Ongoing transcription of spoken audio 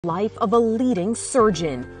Life of a leading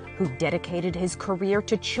surgeon who dedicated his career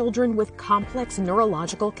to children with complex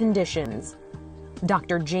neurological conditions.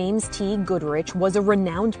 Dr. James T. Goodrich was a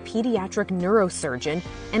renowned pediatric neurosurgeon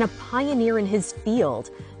and a pioneer in his field,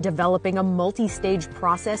 developing a multi-stage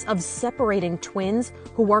process of separating twins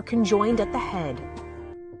who are conjoined at the head.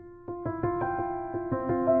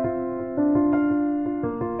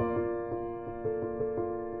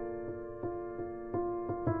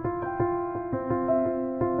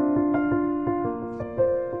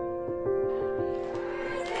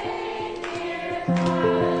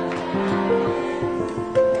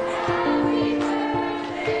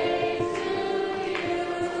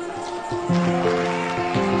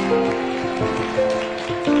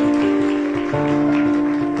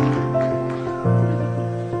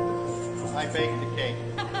 I baked the cake.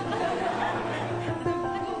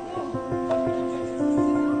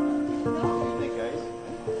 Thank you, guys.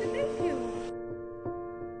 Thank you.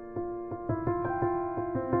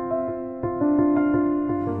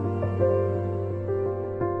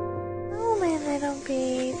 Oh, my little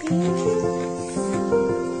baby.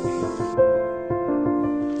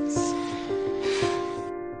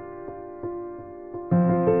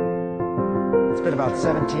 It's been about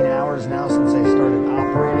 17 hours now since they started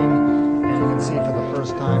operating, and you can see for the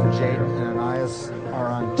first time Jade and Anais are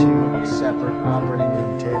on two separate operating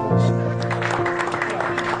room tables.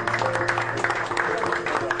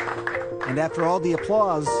 And after all the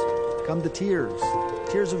applause come the tears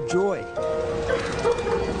of joy.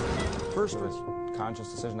 First was a conscious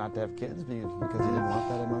decision not to have kids because he didn't want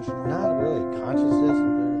that emotional. Not really conscious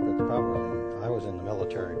decision, but the problem was I was in the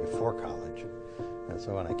military before college. And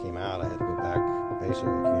so when I came out, I had to go back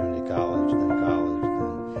basically community college, then I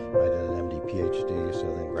did an MD, PhD, so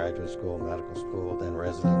then graduate school, medical school, then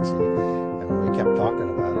residency. And when we kept talking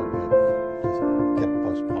about it, we just kept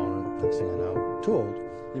postponing. Next thing I know, too old.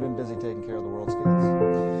 You've been busy taking care of the world's